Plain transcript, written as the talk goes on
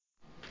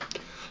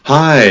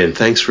Hi, and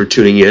thanks for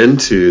tuning in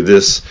to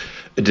this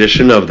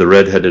edition of The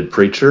Red-Headed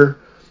Preacher.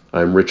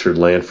 I'm Richard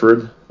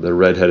Lanford, the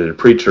Red-Headed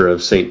Preacher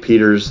of St.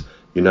 Peter's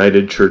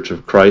United Church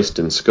of Christ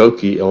in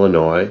Skokie,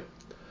 Illinois.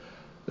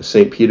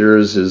 St.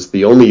 Peter's is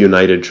the only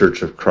United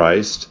Church of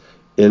Christ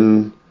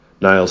in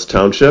Niles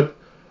Township,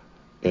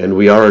 and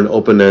we are an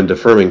open and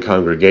affirming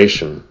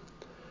congregation.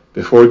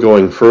 Before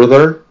going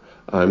further,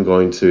 I'm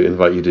going to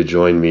invite you to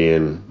join me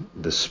in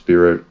the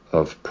spirit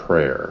of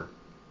prayer.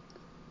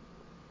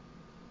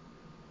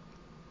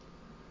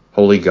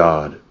 Holy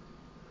God,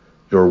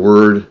 your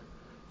word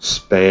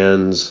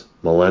spans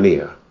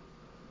millennia,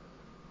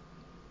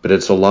 but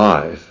it's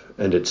alive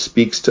and it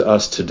speaks to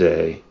us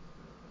today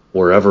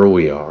wherever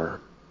we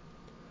are.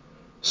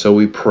 So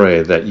we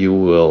pray that you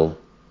will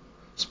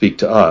speak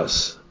to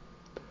us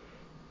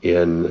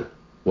in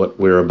what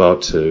we're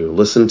about to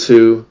listen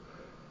to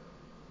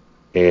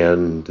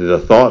and the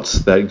thoughts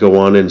that go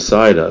on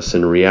inside us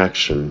in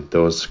reaction.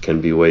 Those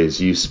can be ways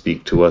you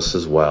speak to us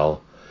as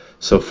well.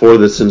 So for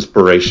this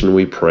inspiration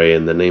we pray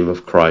in the name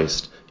of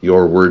Christ,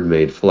 your word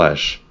made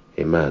flesh.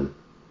 Amen.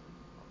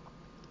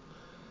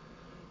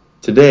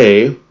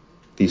 Today,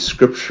 the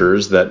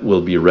scriptures that will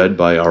be read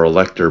by our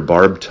Lector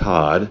Barbara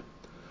Todd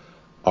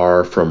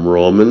are from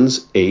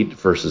Romans 8,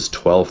 verses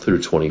 12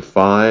 through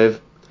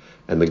 25,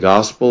 and the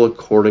Gospel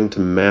according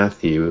to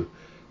Matthew,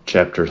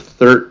 chapter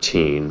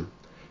 13.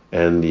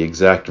 And the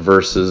exact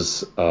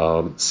verses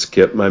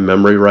skip my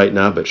memory right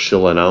now, but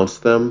she'll announce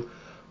them.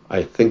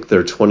 I think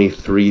they're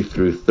 23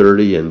 through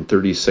 30 and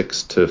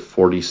 36 to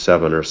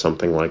 47 or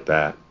something like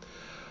that.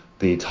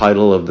 The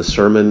title of the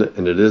sermon,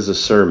 and it is a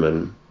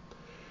sermon,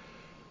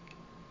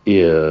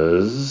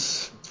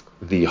 is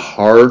The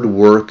Hard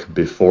Work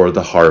Before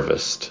the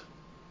Harvest.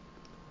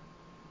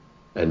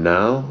 And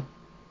now,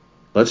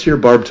 let's hear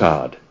Barb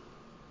Todd.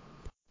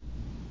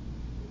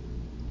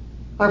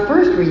 Our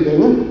first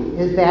reading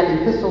is that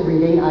epistle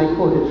reading I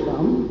quoted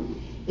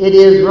from. It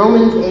is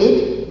Romans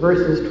 8,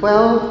 verses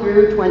 12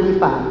 through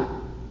 25.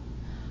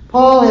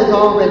 Paul has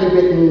already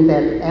written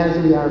that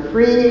as we are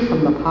free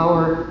from the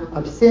power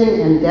of sin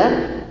and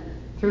death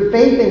through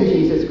faith in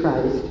Jesus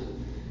Christ,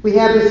 we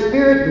have the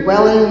Spirit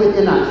dwelling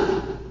within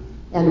us,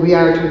 and we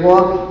are to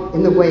walk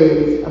in the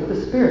ways of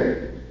the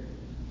Spirit.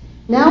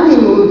 Now he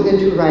moves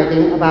into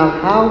writing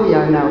about how we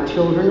are now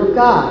children of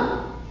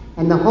God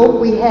and the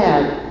hope we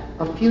have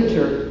of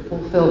future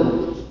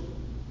fulfillment.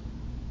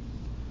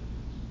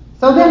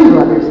 So then,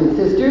 brothers and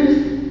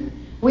sisters,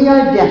 we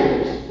are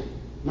debtors,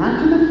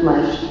 not to the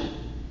flesh,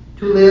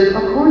 to live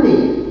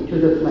according to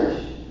the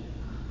flesh.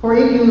 For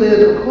if you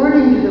live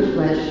according to the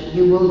flesh,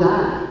 you will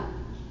die.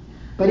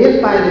 But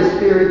if by the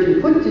Spirit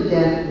you put to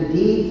death the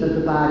deeds of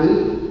the body,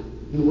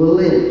 you will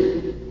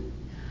live.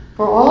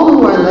 For all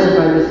who are led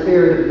by the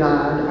Spirit of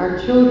God are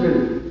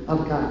children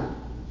of God.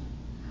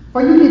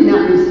 For you did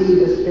not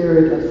receive a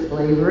spirit of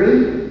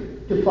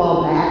slavery to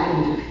fall back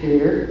into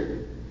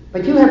fear,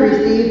 but you have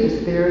received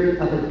the spirit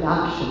of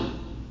adoption.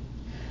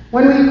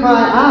 When we cry,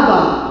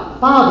 Abba,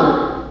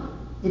 Father,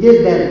 it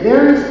is that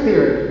very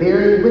Spirit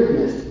bearing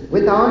witness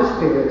with our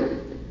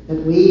spirit that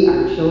we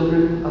are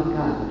children of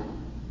God.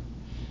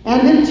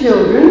 And if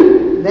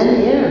children,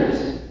 then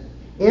heirs,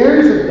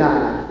 heirs of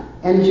God,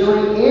 and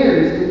joint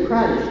heirs with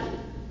Christ,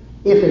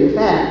 if in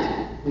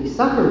fact we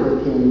suffer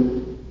with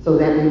him, so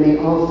that we may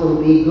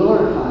also be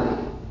glorified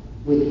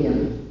with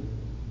him.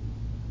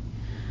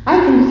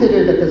 I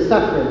consider that the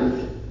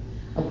sufferings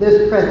of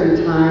this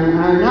present time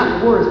are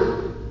not worth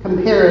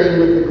comparing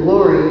with the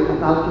glory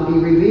about to be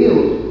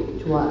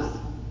revealed to us.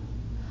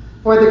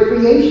 For the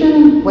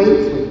creation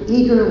waits with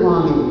eager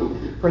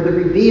longing for the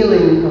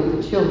revealing of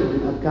the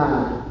children of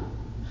God.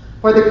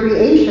 For the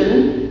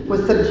creation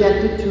was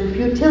subjected to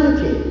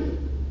futility,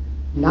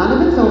 not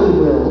of its own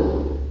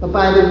will, but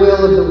by the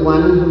will of the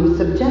one who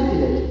subjected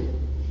it,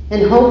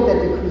 in hope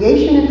that the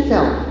creation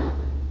itself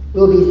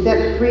will be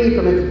set free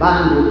from its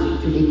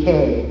bondage to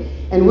decay,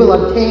 and will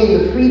obtain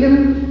the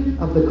freedom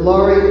of the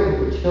glory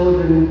of the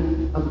children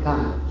of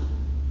God.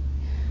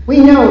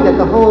 We know that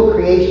the whole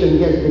creation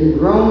has been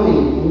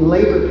groaning in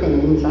labor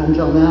pains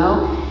until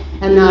now,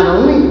 and not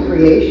only the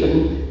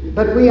creation,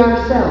 but we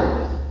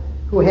ourselves,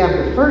 who have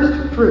the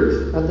first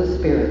fruits of the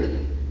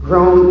Spirit,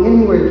 groan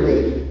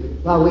inwardly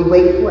while we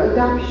wait for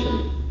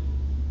adoption,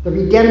 the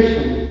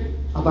redemption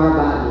of our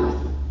bodies.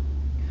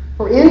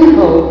 For in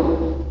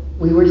hope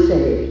we were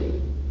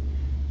saved.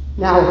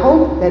 Now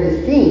hope that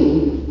is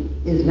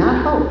seen is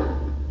not hope,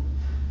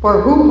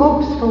 for who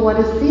hopes for what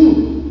is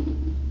seen?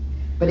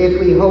 But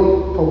if we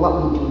hope for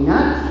what we do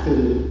not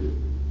see,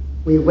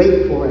 we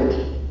wait for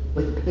it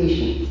with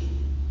patience.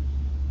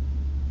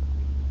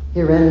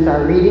 Here ends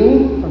our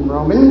reading from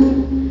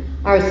Romans.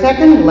 Our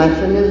second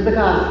lesson is the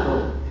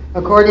Gospel,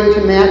 according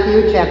to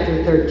Matthew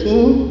chapter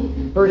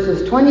 13,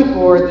 verses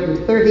 24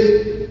 through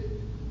 30,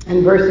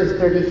 and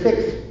verses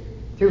 36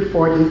 through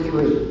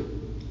 43.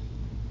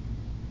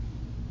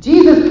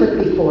 Jesus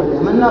put before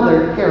them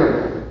another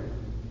parable.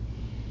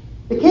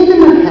 The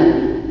kingdom of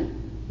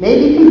heaven may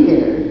be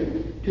compared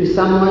to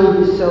someone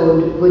who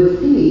sowed good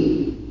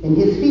seed in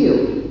his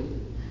field.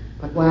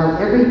 But while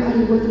everybody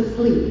he was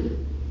asleep,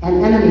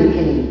 an enemy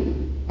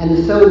came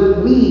and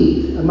sowed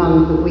weeds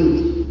among the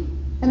wheat,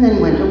 and then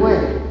went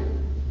away.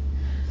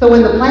 So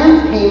when the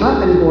plants came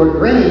up and bore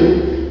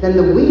grain, then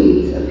the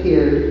weeds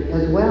appeared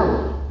as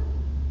well.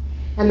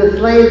 And the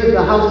slaves of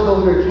the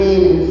householder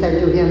came and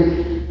said to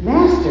him,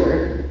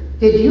 Master,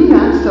 did you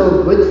not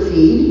sow good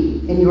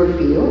seed in your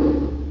field?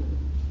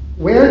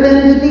 Where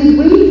then did these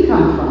weeds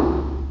come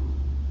from?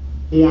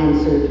 He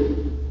answered,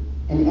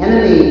 An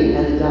enemy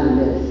has done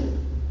this.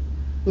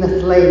 And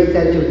the slave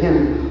said to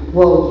him,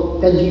 Well,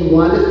 then do you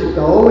want us to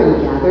go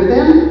and gather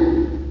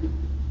them?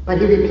 But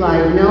he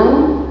replied,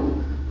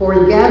 No, for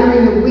in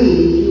gathering the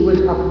weeds he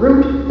would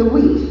uproot the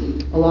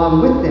wheat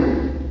along with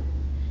them.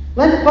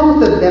 Let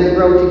both of them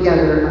grow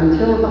together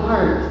until the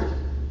harvest.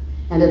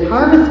 And at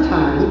harvest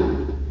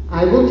time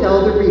I will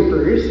tell the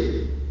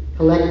reapers,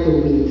 Collect the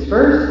weeds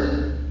first,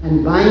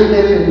 and bind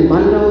them in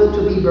bundles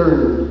to be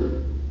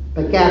burned,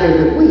 but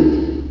gather the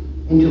wheat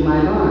into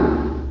my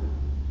barn.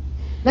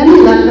 Then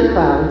he left the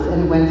crowds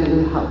and went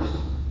into the house.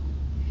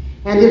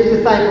 And his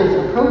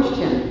disciples approached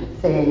him,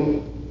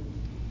 saying,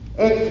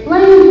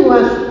 Explain to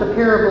us the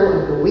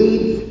parable of the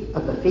weeds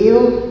of the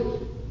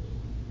field.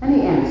 And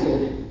he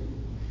answered,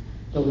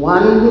 The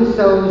one who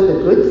sows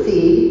the good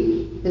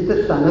seed is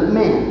the Son of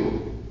Man.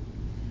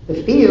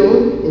 The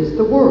field is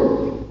the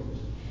world.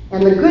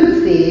 And the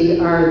good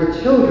seed are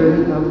the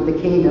children of the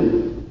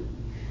kingdom.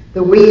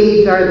 The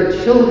weeds are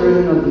the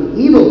children of the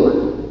evil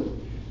one,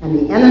 and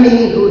the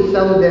enemy who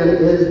sowed them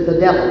is the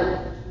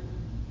devil.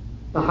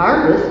 The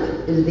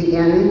harvest is the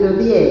end of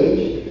the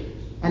age,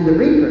 and the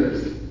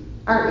reapers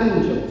are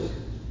angels.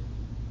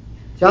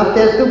 Just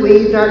as the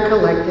weeds are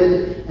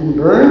collected and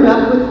burned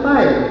up with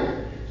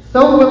fire,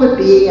 so will it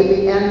be at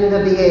the end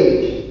of the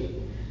age.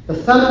 The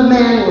Son of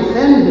Man will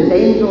send his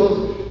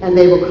angels, and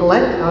they will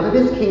collect out of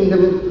his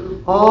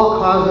kingdom all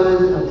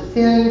causes of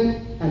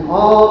sin and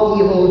all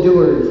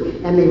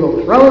evildoers, and they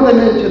will throw them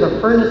into the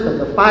furnace of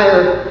the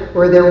fire,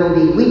 where there will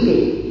be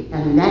weeping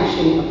and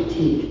gnashing of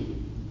teeth.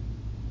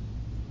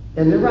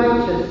 Then the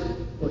righteous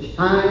will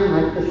shine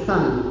like the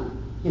sun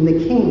in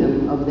the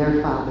kingdom of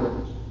their Father.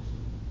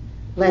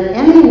 Let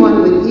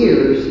anyone with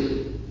ears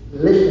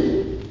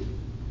listen.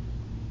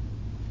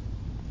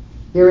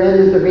 Here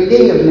ends the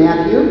reading of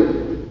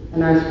Matthew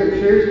and our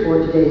scriptures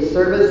for today's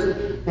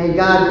service. May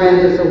God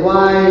grant us a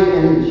wise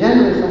and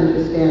generous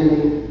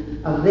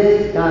understanding of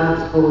this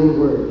God's holy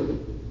word.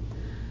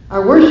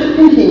 Our worship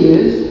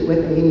continues with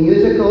a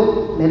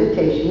musical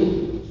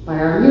meditation by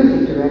our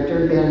music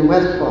director, Ben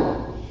Westfall.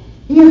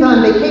 He is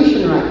on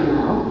vacation right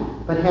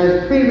now, but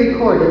has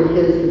pre-recorded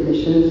his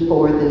submissions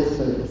for this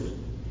service.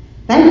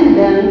 Thank you,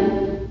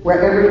 Ben,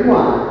 wherever you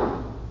are.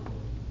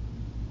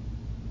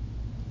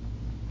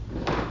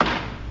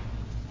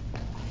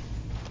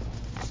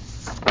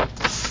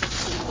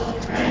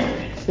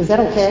 Is that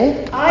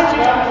okay? I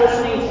love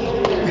listening to you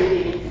in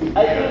readings.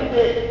 I think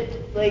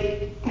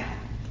that,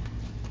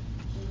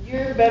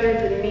 you're better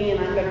than me and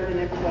I'm better than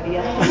everybody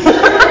else.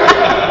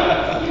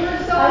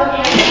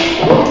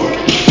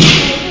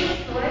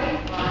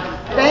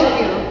 Thank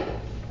you.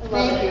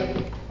 Thank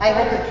you. I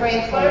hope the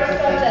translator.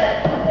 Claire's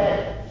got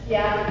that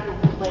theatrical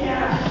flair.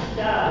 Yeah, she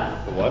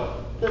does. The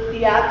what? The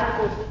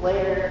theatrical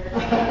flair.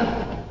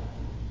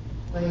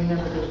 Well, you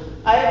never do.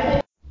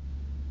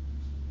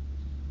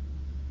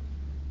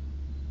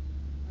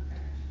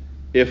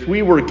 If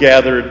we were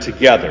gathered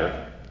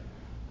together,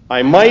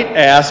 I might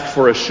ask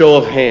for a show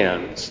of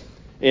hands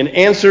in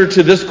answer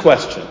to this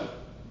question.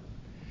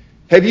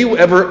 Have you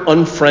ever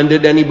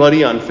unfriended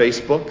anybody on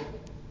Facebook?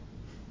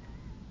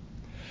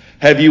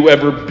 Have you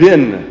ever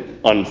been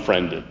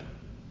unfriended?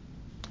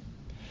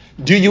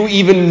 Do you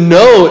even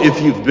know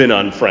if you've been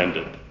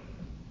unfriended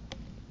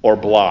or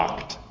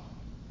blocked?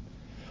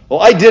 Well,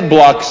 I did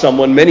block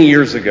someone many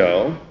years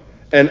ago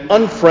and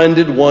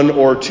unfriended one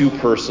or two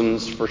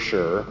persons for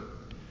sure.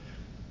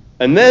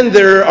 And then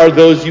there are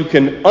those you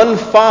can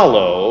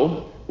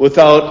unfollow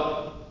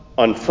without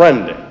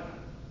unfriending.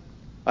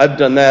 I've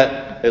done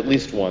that at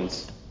least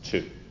once,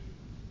 too.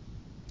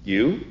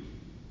 You?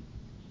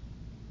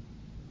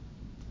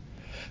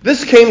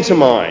 This came to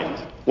mind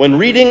when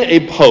reading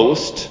a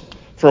post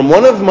from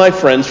one of my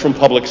friends from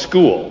public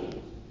school,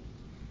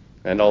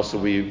 and also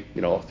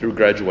through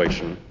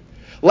graduation.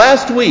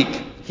 Last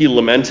week, he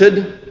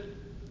lamented,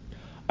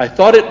 I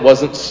thought it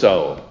wasn't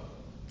so.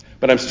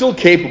 But I'm still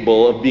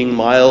capable of being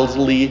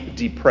mildly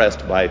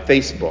depressed by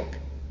Facebook.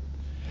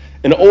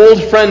 An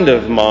old friend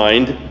of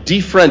mine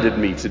defriended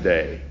me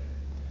today.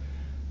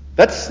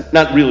 That's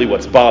not really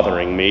what's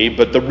bothering me,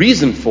 but the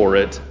reason for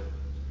it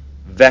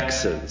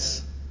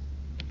vexes.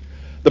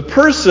 The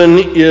person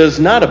is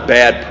not a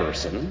bad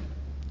person,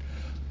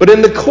 but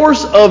in the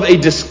course of a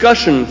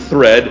discussion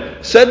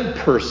thread, said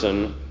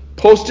person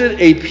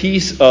posted a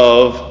piece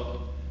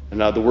of, and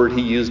now the word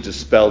he used is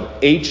spelled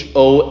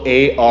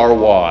Hoary,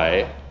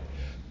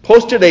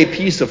 posted a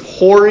piece of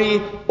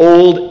hoary,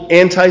 old,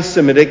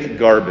 anti-Semitic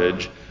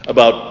garbage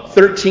about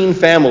 13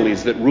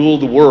 families that rule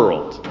the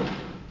world.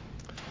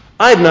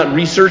 I have not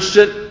researched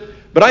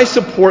it, but I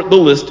support the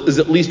list is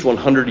at least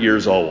 100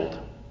 years old.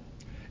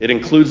 It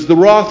includes the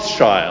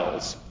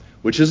Rothschilds,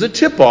 which is a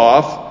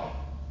tip-off.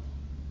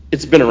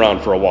 It's been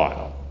around for a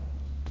while.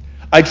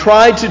 I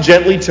tried to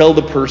gently tell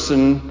the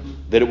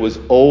person that it was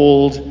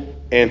old,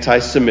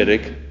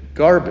 anti-Semitic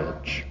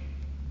garbage.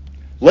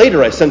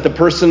 Later, I sent the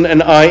person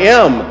an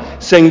IM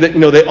saying that,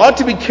 they ought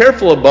to be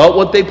careful about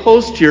what they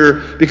post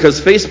here because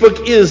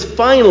Facebook is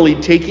finally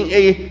taking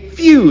a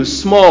few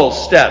small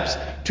steps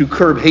to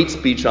curb hate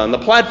speech on the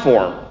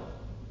platform.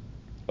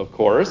 Of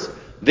course,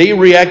 they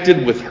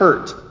reacted with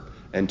hurt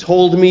and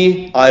told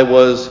me I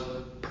was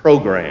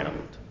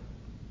programmed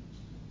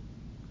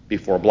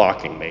before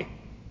blocking me.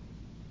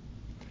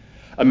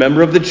 A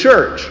member of the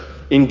church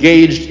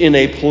engaged in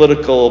a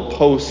political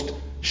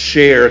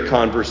post-share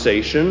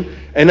conversation,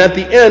 and at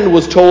the end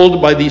was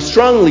told by the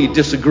strongly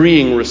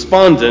disagreeing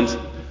respondent,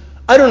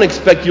 I don't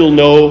expect you'll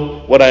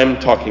know what I'm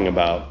talking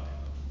about.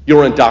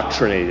 You're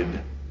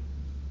indoctrinated.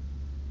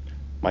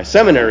 My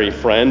seminary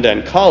friend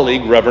and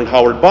colleague, Reverend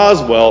Howard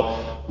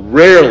Boswell,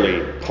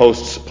 rarely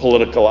posts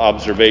political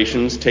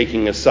observations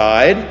taking a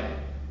side,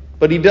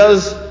 but he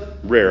does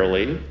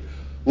rarely,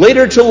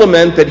 later to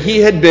lament that he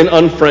had been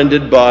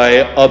unfriended by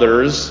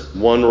others,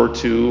 one or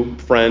two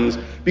friends,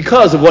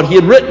 because of what he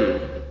had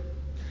written.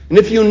 And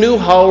if you knew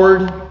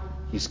Howard,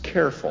 he's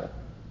careful.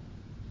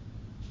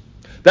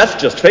 That's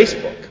just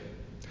Facebook.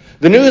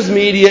 The news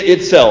media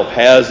itself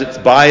has its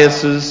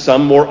biases,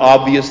 some more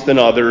obvious than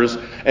others,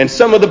 and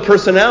some of the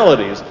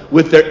personalities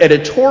with their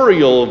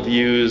editorial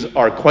views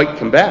are quite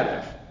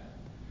combative.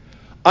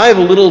 I have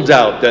little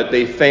doubt that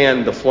they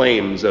fan the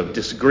flames of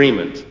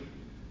disagreement,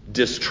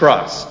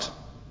 distrust,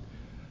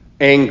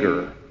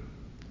 anger,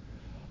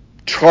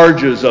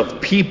 charges of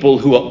people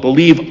who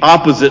believe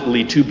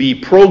oppositely to be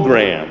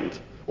programmed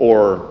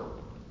or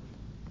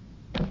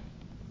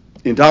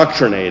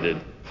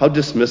indoctrinated. How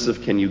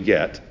dismissive can you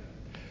get?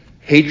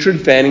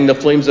 Hatred, fanning the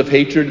flames of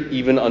hatred,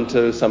 even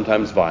unto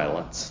sometimes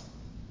violence.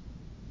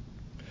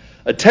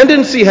 A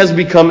tendency has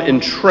become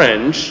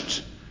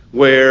entrenched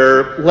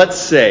where, let's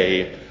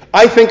say,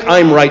 I think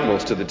I'm right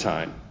most of the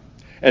time.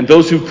 And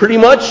those who pretty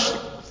much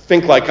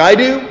think like I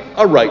do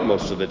are right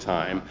most of the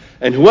time.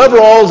 And whoever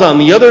all's on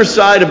the other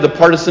side of the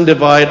partisan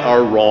divide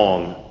are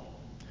wrong.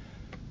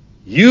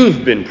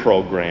 You've been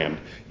programmed.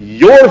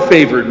 Your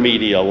favored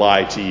media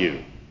lie to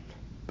you,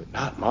 but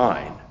not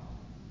mine.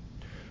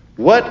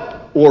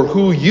 What or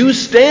who you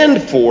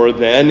stand for,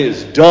 then,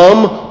 is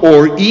dumb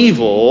or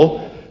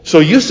evil, so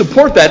you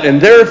support that,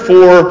 and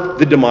therefore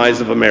the demise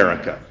of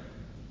America.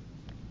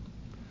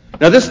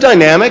 Now, this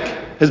dynamic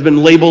has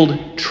been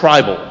labeled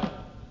tribal.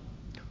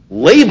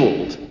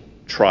 Labeled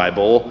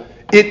tribal,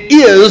 it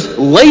is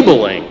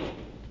labeling.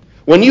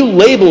 When you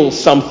label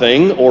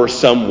something or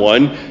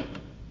someone,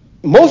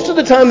 most of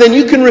the time then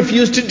you can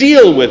refuse to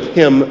deal with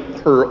him,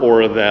 her,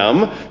 or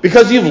them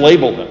because you've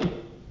labeled them.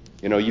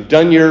 You've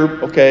done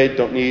your,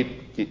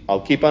 I'll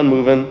keep on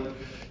moving.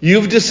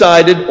 You've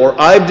decided, or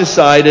I've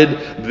decided,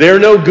 they're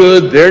no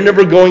good, they're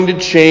never going to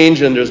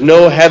change, and there's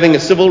no having a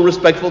civil,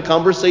 respectful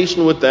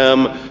conversation with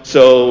them,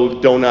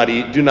 so do not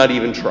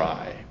even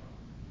try.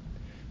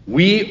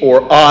 We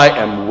or I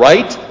am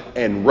right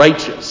and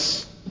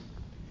righteous.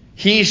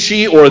 He,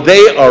 she, or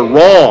they are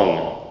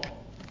wrong,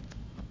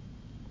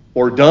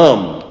 or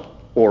dumb,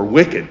 or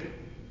wicked.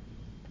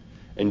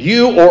 And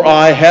you or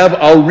I have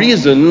our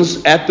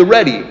reasons at the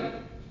ready.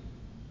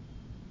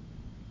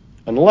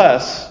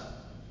 Unless,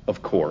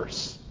 of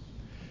course,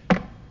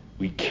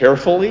 we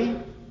carefully,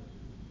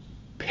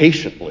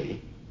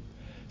 patiently,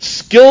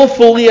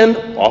 skillfully,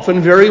 and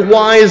often very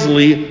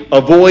wisely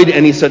avoid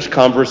any such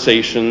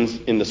conversations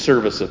in the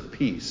service of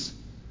peace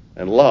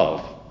and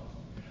love.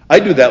 I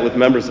do that with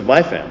members of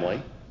my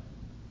family.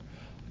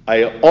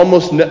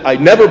 I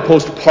never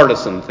post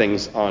partisan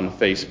things on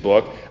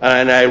Facebook,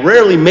 and I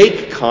rarely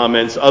make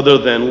comments other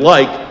than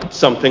like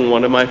something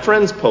one of my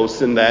friends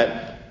posts in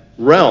that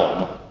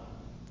realm.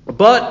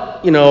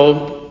 But,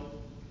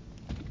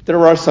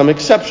 there are some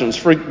exceptions.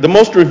 For the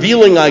most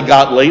revealing I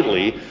got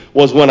lately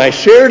was when I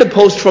shared a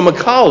post from a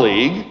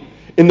colleague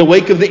in the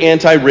wake of the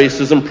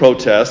anti-racism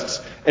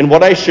protests, and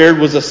what I shared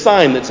was a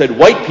sign that said,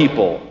 "White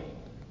people,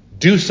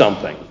 do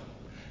something."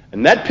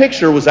 And that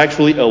picture was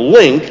actually a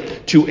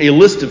link to a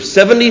list of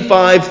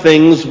 75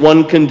 things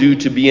one can do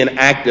to be an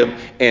active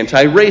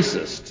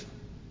anti-racist.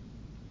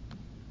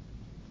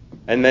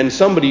 And then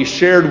somebody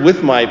shared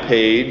with my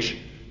page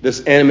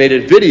this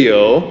animated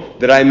video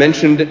that I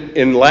mentioned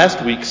in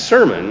last week's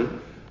sermon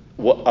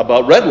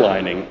about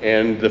redlining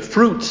and the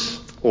fruits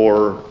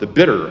or the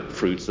bitter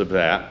fruits of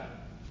that.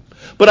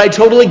 But I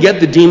totally get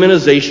the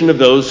demonization of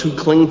those who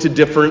cling to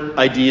different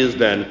ideas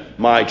than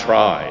my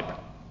tribe.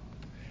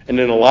 And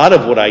in a lot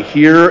of what I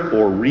hear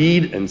or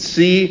read and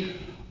see,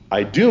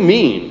 I do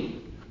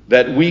mean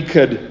that we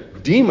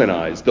could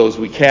demonize those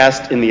we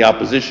cast in the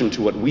opposition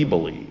to what we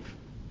believe.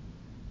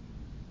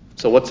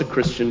 So what's a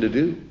Christian to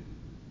do?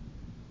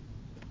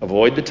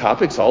 Avoid the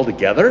topics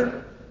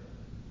altogether?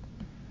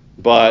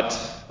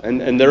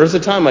 And there is a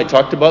time I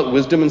talked about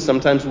wisdom, and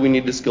sometimes we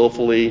need to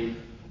skillfully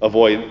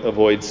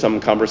avoid some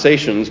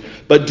conversations.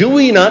 But do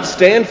we not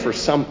stand for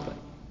something?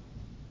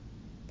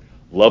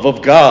 Love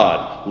of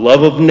God,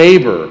 love of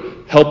neighbor,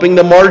 helping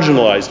the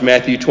marginalized,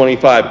 Matthew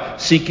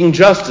 25, seeking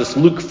justice,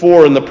 Luke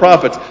 4 and the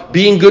prophets,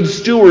 being good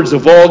stewards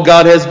of all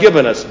God has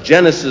given us,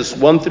 Genesis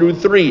 1 through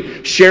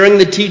 3, sharing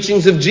the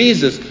teachings of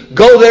Jesus,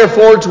 go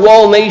therefore to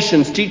all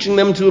nations, teaching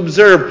them to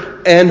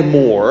observe, and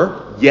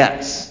more,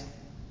 yes.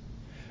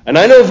 And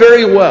I know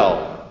very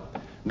well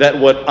that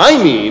what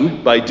I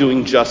mean by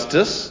doing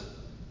justice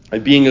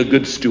and being a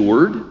good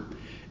steward,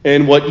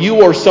 and what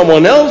you or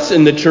someone else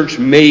in the church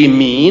may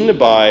mean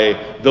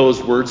by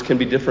those words can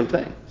be different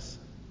things.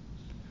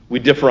 We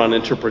differ on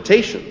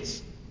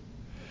interpretations.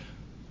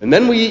 And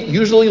then we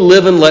usually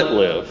live and let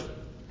live,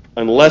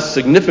 unless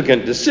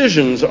significant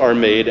decisions are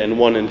made and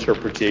one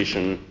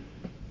interpretation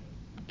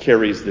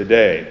carries the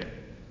day.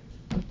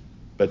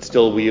 But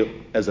still,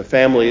 we, as a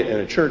family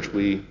and a church,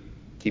 we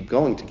keep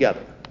going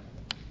together.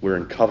 We're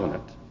in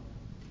covenant.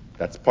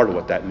 That's part of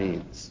what that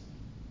means.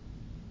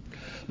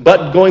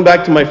 But going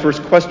back to my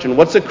first question,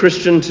 what's a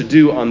Christian to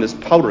do on this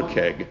powder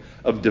keg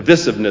of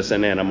divisiveness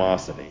and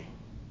animosity?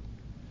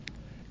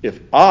 If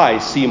I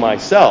see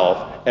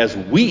myself as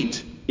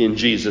wheat in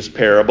Jesus'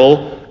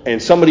 parable, and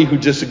somebody who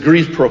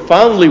disagrees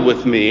profoundly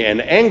with me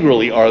and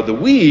angrily are the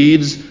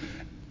weeds,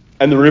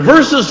 and the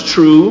reverse is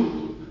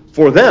true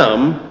for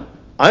them,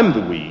 I'm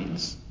the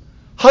weeds,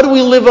 how do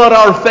we live out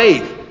our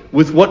faith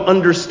with what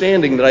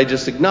understanding that I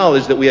just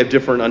acknowledged that we have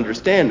different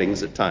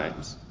understandings at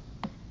times?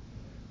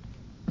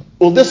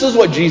 Well, this is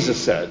what Jesus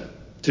said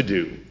to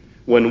do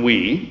when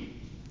we,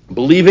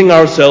 believing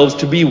ourselves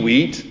to be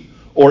wheat,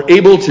 or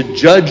able to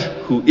judge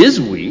who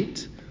is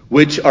wheat,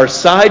 which are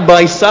side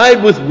by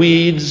side with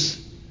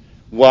weeds,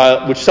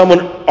 which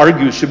someone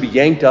argues should be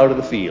yanked out of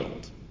the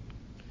field.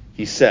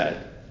 He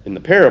said in the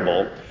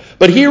parable,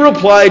 but he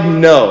replied,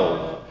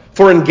 no,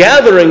 for in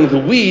gathering the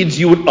weeds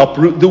you would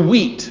uproot the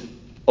wheat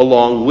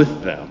along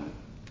with them.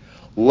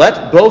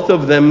 Let both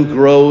of them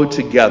grow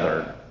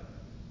together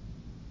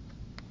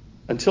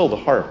until the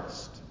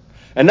harvest.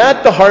 And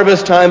at the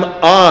harvest time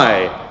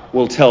I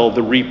will tell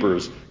the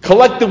reapers,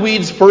 collect the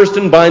weeds first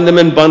and bind them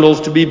in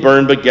bundles to be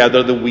burned, but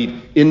gather the wheat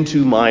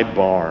into my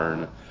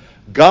barn.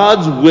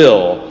 God's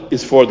will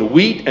is for the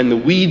wheat and the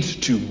weeds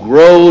to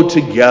grow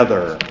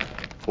together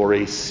for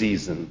a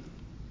season.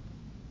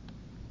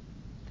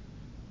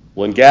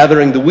 When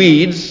gathering the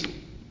weeds,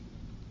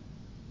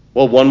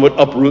 well, one would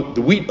uproot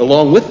the wheat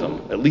along with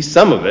them, at least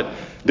some of it.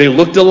 They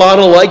looked a lot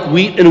alike,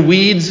 wheat and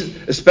weeds,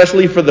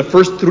 especially for the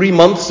first 3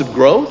 months of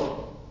growth.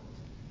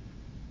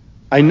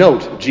 I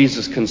note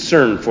Jesus'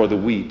 concern for the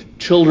wheat,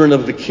 children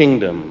of the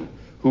kingdom,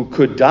 who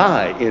could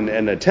die in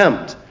an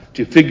attempt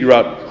to figure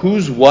out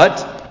who's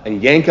what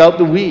and yank out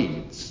the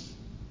weeds.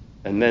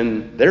 And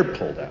then they're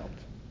pulled out.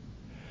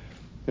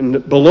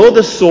 And below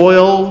the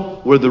soil,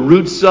 where the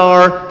roots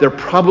are, they're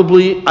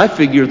probably, I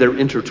figure they're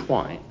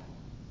intertwined.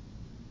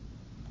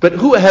 But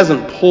who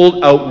hasn't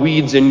pulled out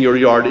weeds in your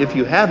yard, if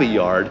you have a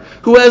yard?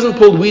 Who hasn't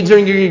pulled weeds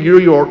in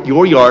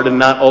your yard and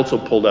not also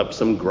pulled up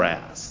some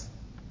grass?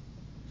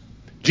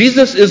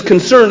 Jesus is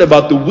concerned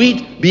about the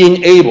wheat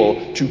being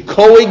able to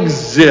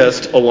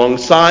coexist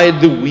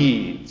alongside the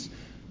weeds,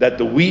 that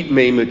the wheat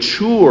may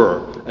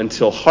mature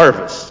until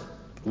harvest,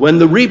 when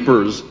the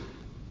reapers,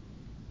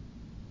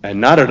 and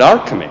not at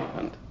our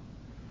command,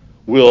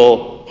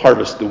 will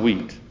harvest the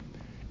wheat.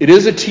 It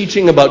is a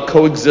teaching about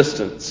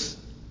coexistence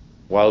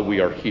while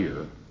we are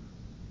here.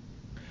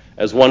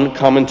 As one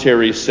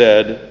commentary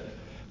said,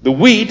 the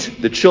wheat,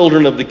 the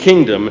children of the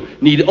kingdom,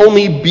 need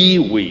only be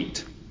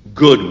wheat,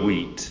 good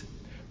wheat.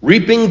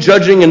 Reaping,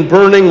 judging, and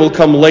burning will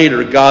come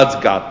later. God's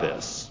got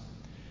this.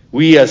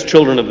 We, as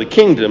children of the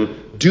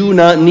kingdom, do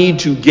not need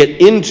to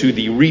get into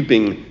the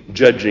reaping,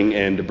 judging,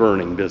 and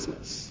burning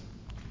business.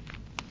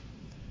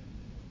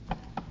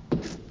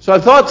 So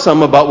I've thought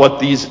some about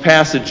what these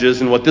passages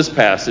and what this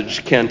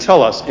passage can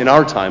tell us in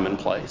our time and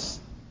place.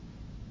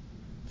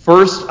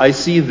 First, I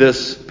see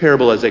this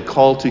parable as a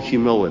call to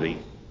humility.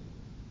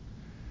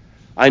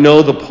 I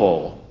know the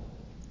pull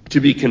to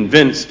be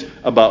convinced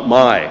about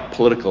my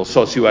political,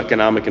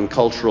 socioeconomic, and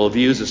cultural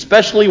views,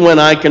 especially when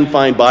I can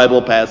find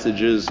Bible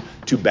passages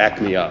to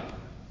back me up.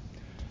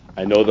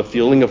 I know the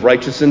feeling of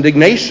righteous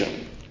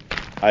indignation.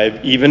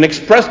 I've even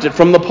expressed it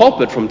from the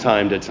pulpit from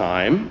time to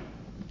time.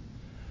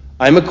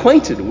 I'm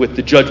acquainted with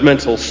the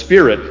judgmental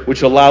spirit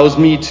which allows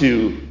me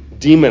to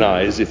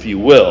demonize, if you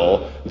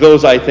will,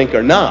 those I think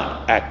are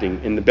not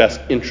acting in the best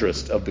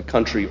interest of the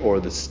country or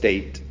the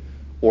state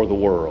or the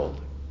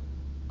world.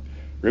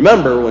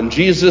 Remember, when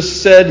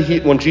Jesus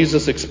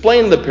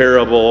explained the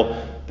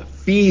parable, the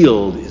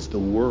field is the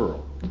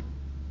world.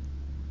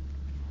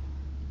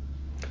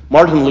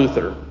 Martin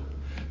Luther,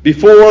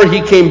 before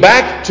he came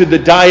back to the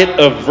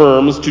Diet of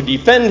Worms to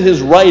defend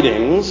his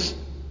writings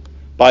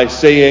by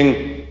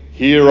saying,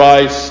 "Here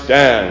I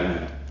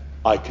stand,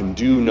 I can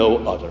do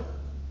no other."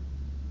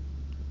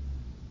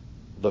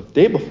 The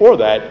day before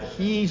that,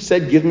 he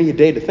said, "Give me a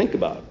day to think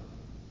about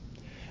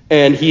it."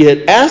 And he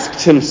had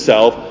asked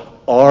himself,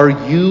 are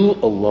you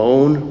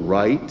alone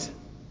right?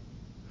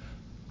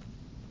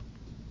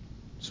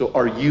 So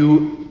are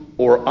you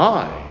or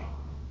I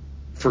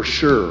for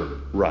sure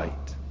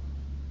right?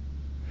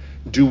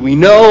 Do we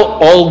know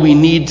all we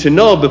need to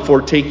know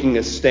before taking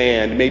a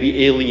stand,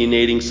 maybe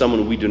alienating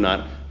someone we do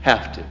not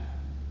have to?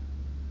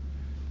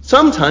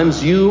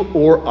 Sometimes you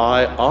or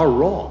I are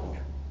wrong.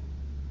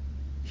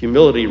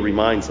 Humility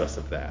reminds us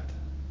of that.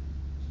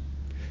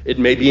 It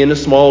may be in a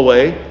small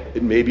way,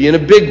 it may be in a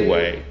big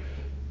way,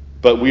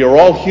 but we are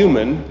all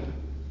human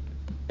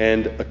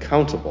and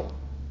accountable.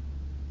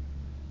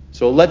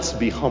 So let's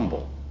be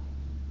humble.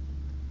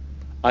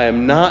 I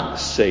am not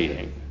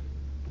saying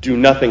do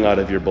nothing out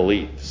of your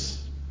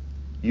beliefs.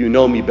 You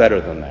know me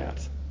better than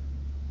that.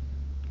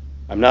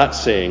 I'm not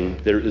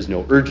saying there is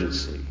no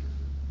urgency.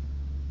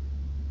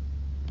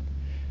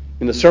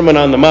 In the Sermon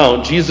on the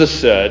Mount, Jesus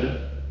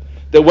said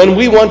that when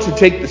we want to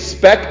take the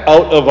speck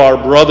out of our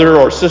brother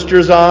or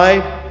sister's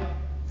eye,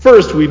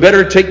 first we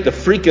better take the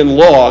freaking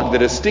log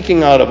that is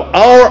sticking out of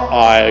our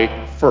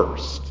eye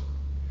first.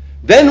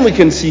 Then we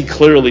can see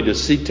clearly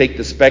to take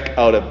the speck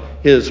out of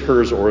his,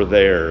 hers, or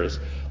theirs.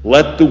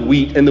 Let the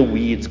wheat and the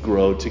weeds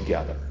grow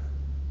together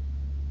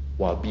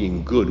while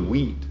being good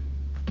wheat.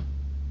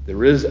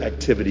 There is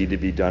activity to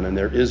be done, and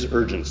there is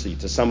urgency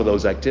to some of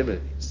those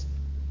activities.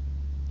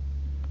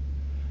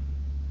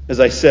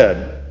 As I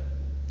said,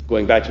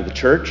 going back to the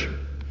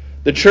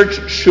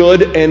church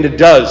should and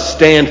does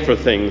stand for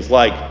things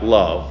like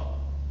love,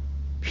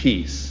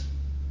 peace,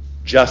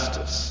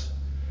 justice,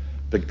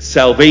 the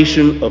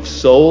salvation of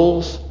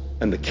souls,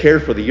 and the care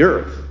for the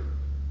earth.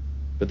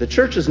 But the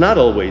church is not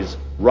always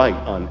right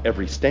on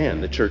every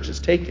stand the church has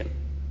taken.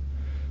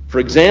 For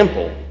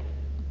example,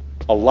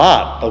 a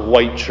lot of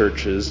white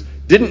churches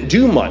didn't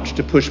do much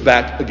to push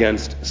back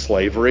against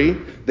slavery.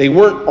 They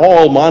weren't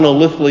all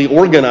monolithically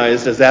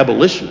organized as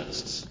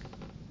abolitionists.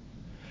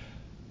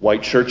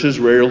 White churches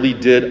rarely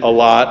did a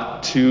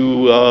lot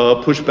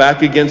to push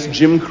back against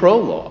Jim Crow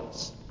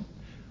laws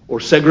or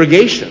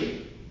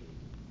segregation,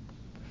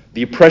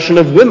 the oppression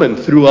of women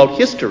throughout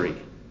history,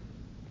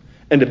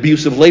 and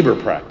abusive labor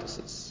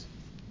practices.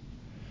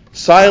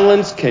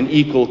 Silence can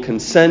equal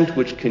consent,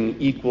 which can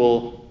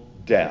equal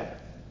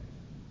death.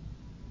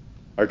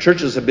 Our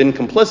churches have been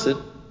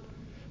complicit,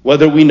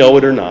 whether we know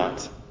it or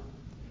not,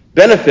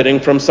 benefiting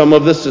from some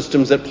of the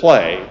systems at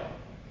play.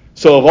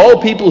 So of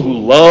all people who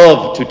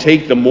love to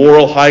take the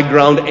moral high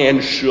ground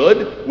and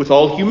should, with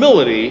all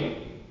humility,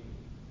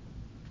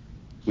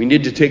 we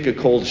need to take a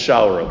cold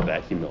shower of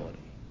that humility.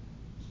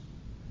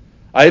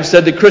 I have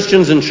said that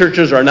Christians and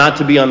churches are not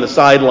to be on the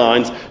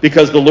sidelines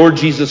because the Lord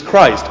Jesus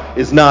Christ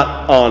is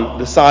not on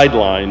the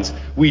sidelines.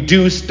 We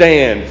do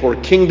stand for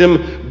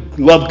kingdom,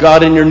 love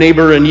God and your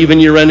neighbor and even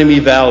your enemy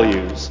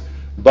values.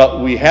 But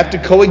we have to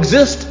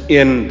coexist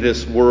in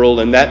this world,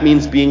 and that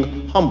means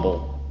being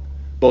humble,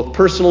 both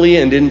personally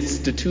and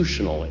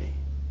institutionally.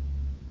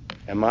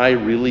 Am I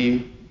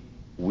really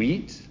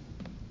wheat?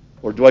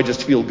 Or do I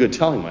just feel good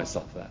telling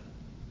myself that?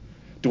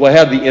 Do I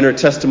have the inner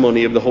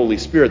testimony of the Holy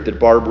Spirit that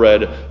Barb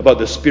read about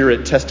the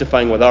Spirit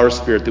testifying with our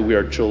spirit that we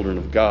are children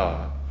of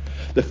God?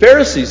 The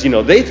Pharisees,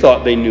 they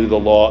thought they knew the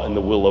law and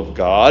the will of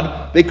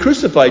God. They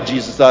crucified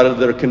Jesus out of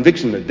their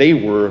conviction that they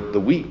were the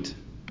wheat.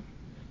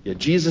 Yet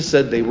Jesus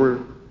said they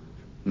were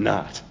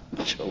not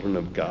children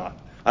of God.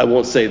 I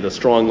won't say the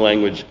strong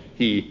language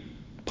he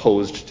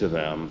posed to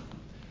them.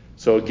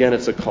 So again,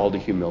 it's a call to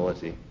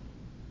humility.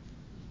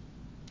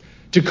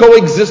 To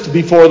coexist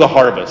before the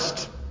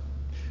harvest,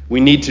 we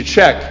need to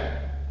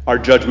check our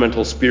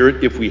judgmental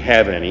spirit, if we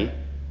have any,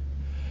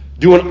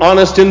 do an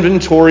honest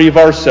inventory of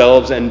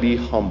ourselves, and be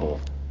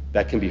humble.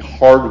 That can be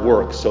hard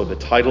work, so the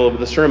title of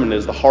the sermon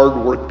is The Hard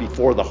Work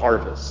Before the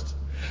Harvest.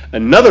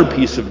 Another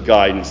piece of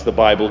guidance the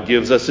Bible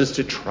gives us is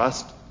to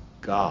trust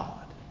God.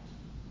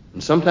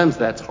 And sometimes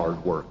that's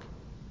hard work.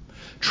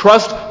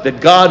 Trust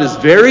that God is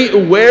very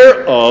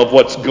aware of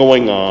what's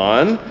going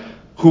on,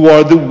 who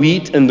are the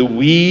wheat and the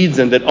weeds,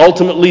 and that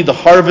ultimately the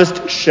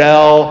harvest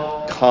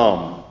shall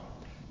come.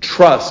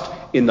 Trust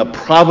in the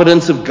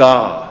providence of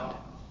God,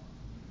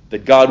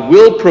 that God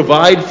will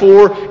provide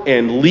for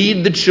and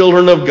lead the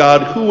children of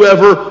God,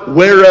 whoever,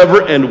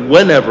 wherever, and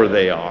whenever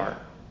they are.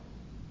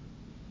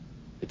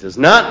 It does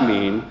not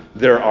mean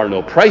there are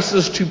no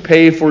prices to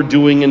pay for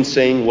doing and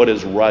saying what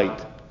is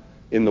right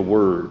in the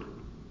Word.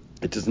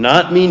 It does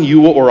not mean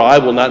you or I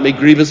will not make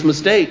grievous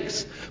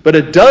mistakes, but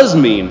it does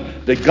mean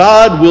that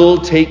God will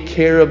take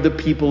care of the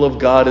people of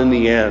God in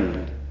the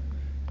end.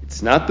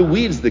 It's not the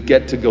weeds that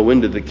get to go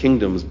into the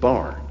kingdom's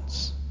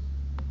barns.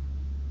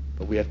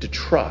 But we have to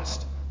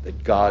trust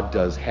that God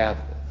does have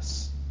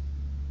this.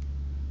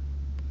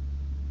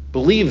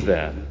 Believe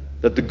then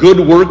that the good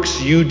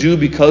works you do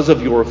because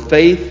of your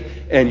faith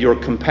and your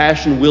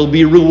compassion will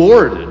be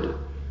rewarded,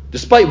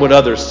 despite what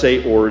others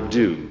say or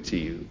do to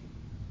you.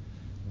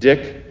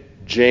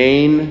 Dick,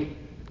 Jane,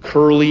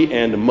 Curly,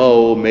 and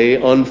Mo may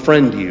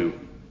unfriend you,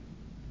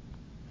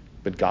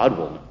 but God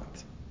will not.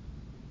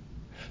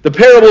 The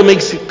parable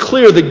makes it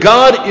clear that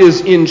God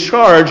is in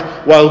charge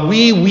while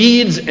we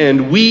weeds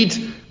and wheat,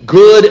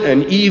 good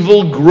and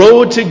evil,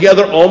 grow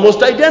together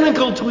almost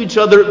identical to each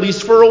other, at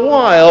least for a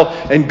while,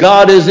 and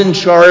God is in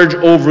charge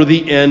over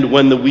the end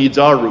when the weeds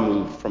are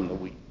removed from the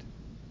wheat.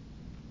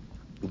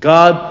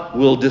 God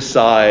will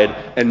decide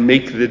and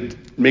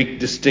make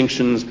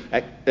distinctions,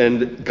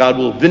 and God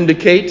will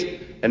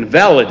vindicate and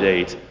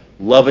validate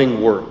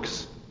loving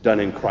works done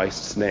in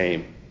Christ's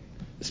name,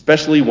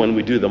 especially when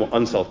we do them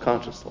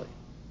unselfconsciously.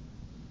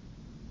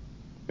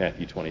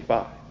 Matthew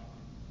 25.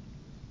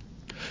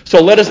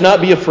 So let us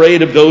not be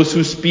afraid of those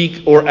who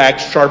speak or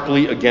act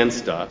sharply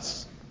against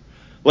us.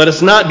 Let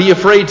us not be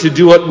afraid to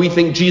do what we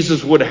think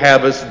Jesus would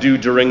have us do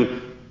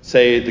during,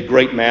 say, the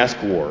Great Mask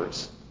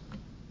Wars,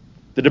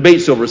 the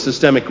debates over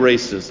systemic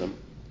racism,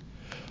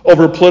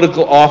 over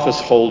political office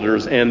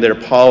holders and their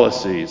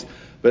policies.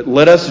 But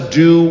let us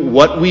do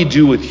what we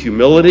do with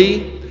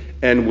humility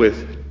and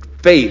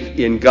with faith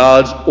in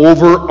God's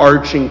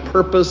overarching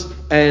purpose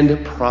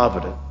and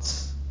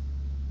providence.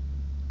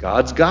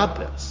 God's got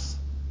this.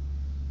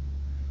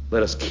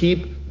 Let us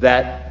keep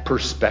that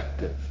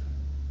perspective.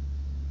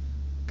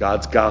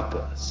 God's got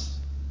this.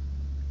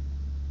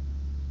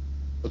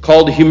 A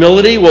call to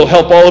humility will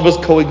help all of us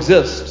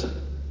coexist.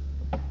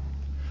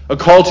 A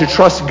call to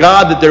trust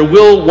God that there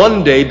will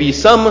one day be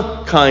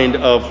some kind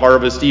of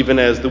harvest, even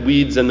as the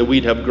weeds and the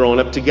wheat have grown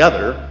up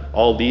together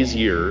all these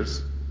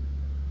years.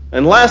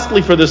 And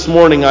lastly, for this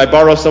morning, I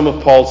borrow some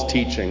of Paul's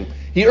teaching.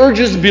 He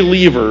urges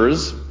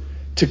believers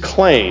to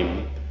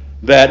claim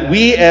that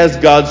we as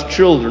God's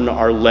children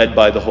are led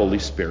by the Holy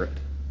Spirit.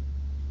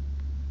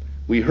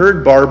 We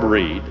heard Barb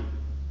read,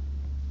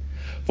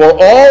 "For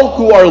all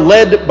who are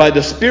led by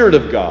the Spirit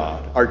of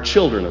God are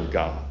children of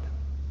God.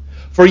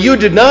 For you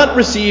did not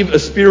receive a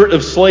spirit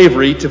of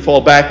slavery to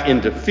fall back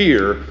into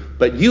fear,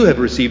 but you have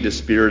received a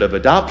spirit of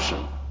adoption."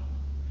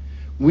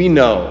 We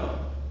know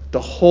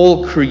the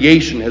whole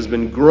creation has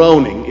been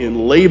groaning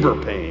in labor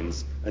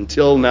pains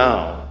until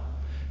now.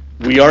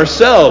 We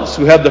ourselves,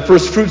 who have the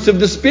first fruits of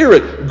the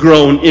Spirit,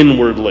 groan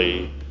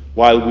inwardly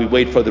while we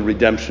wait for the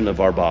redemption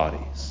of our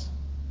bodies.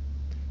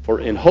 For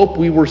in hope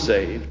we were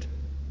saved.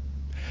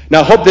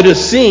 Now, hope that is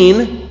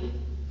seen,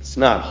 it's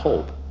not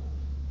hope.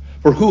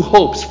 For who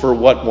hopes for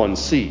what one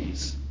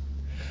sees?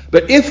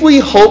 But if we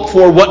hope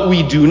for what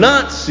we do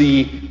not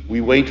see,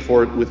 we wait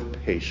for it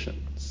with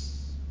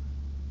patience.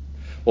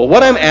 Well,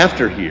 what I'm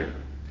after here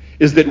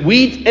is that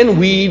wheat and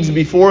weeds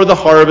before the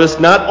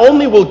harvest not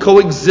only will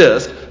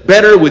coexist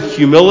better with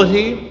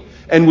humility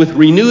and with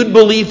renewed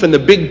belief in the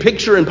big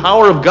picture and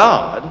power of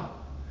God,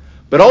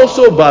 but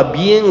also by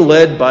being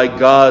led by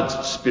God's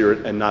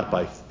Spirit and not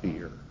by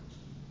fear.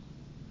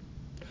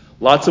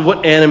 Lots of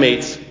what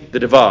animates the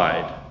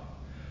divide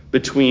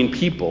between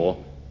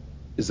people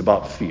is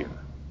about fear.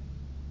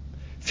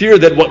 Fear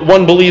that what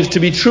one believes to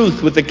be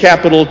truth with a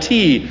capital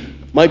T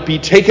might be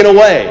taken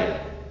away.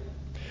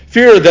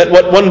 Fear that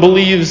what one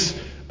believes,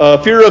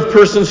 fear of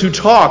persons who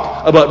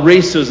talk about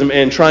racism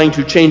and trying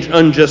to change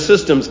unjust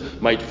systems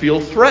might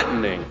feel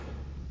threatening.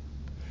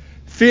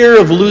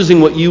 Fear of losing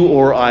what you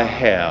or I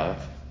have.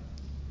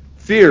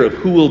 Fear of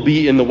who will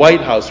be in the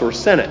White House or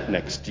Senate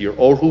next year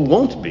or who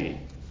won't be.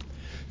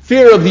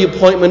 Fear of the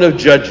appointment of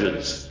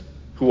judges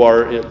who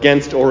are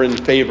against or in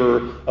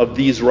favor of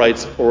these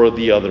rights or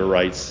the other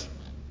rights.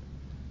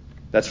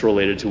 That's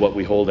related to what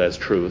we hold as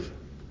truth.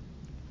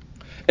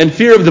 And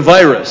fear of the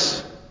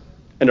virus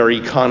and our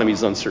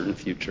economy's uncertain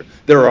future.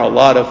 There are a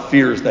lot of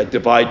fears that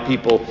divide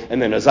people,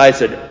 and then, as I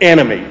said,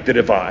 animate the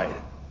divide,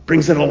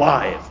 brings it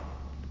alive.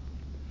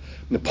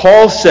 And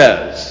Paul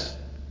says,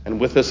 and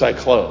with this I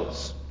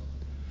close,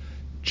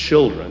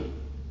 children,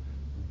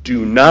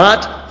 do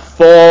not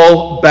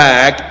fall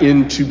back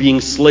into being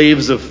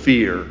slaves of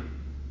fear,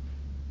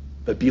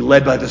 but be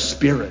led by the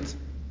Spirit.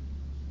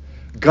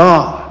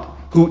 God,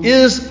 who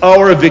is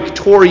our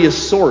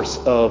victorious source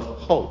of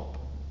hope.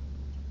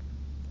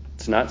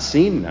 It's not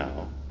seen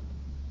now.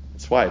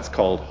 That's why it's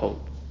called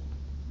hope.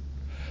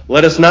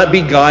 Let us not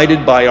be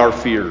guided by our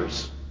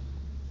fears,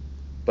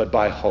 but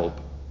by hope.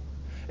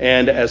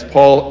 And as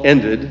Paul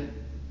ended,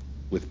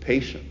 with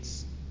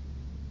patience.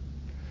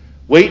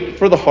 Wait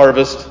for the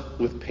harvest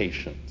with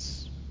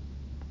patience.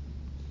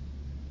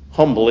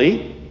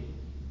 Humbly,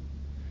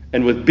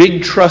 and with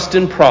big trust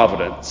in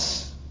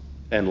providence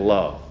and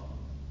love.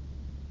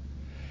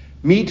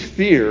 Meet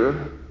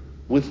fear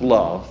with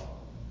love,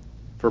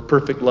 for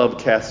perfect love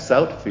casts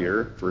out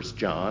fear, 1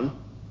 John.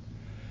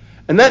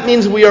 And that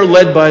means we are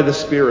led by the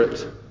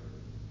Spirit.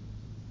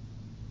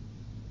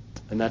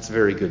 And that's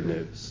very good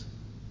news.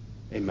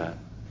 Amen.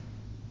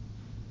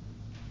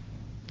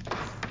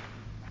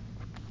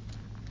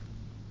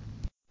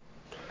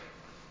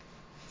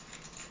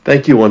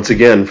 Thank you once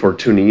again for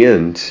tuning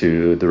in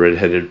to the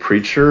Red-Headed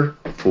Preacher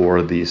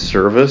for the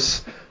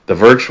service, the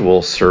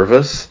virtual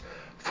service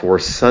for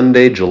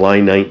Sunday, July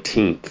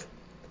 19th.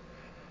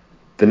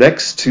 The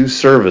next two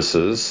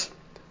services,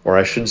 or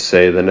I should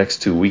say the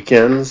next two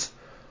weekends,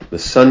 the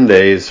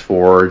Sundays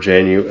for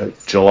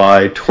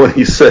July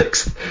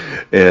 26th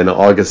and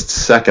August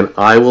 2nd,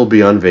 I will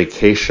be on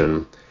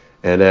vacation.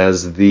 And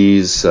as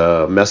these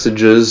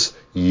messages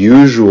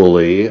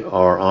usually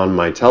are on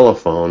my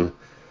telephone,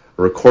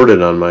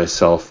 recorded on my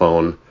cell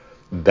phone,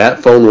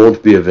 that phone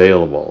won't be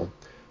available.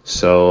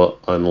 So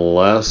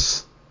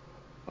unless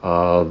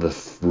the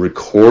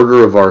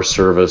recorder of our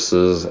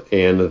services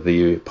and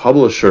the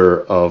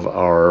publisher of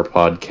our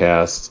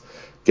podcasts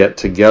get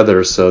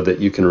together so that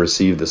you can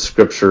receive the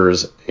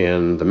scriptures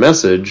and the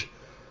message,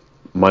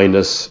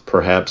 minus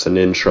perhaps an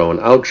intro and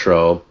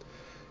outro,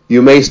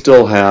 you may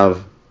still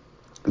have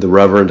the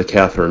Reverend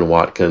Catherine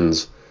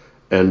Watkins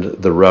and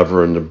the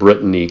Reverend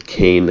Brittany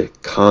Kane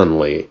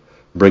Conley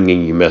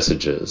bringing you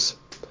messages.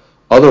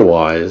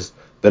 Otherwise,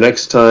 the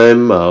next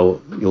time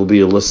you'll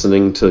be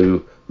listening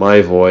to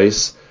my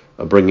voice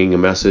bringing a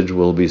message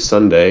will be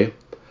Sunday,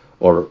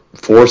 or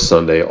for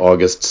Sunday,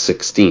 August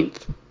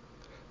 16th.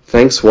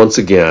 Thanks once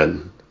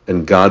again,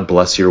 and God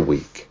bless your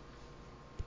week.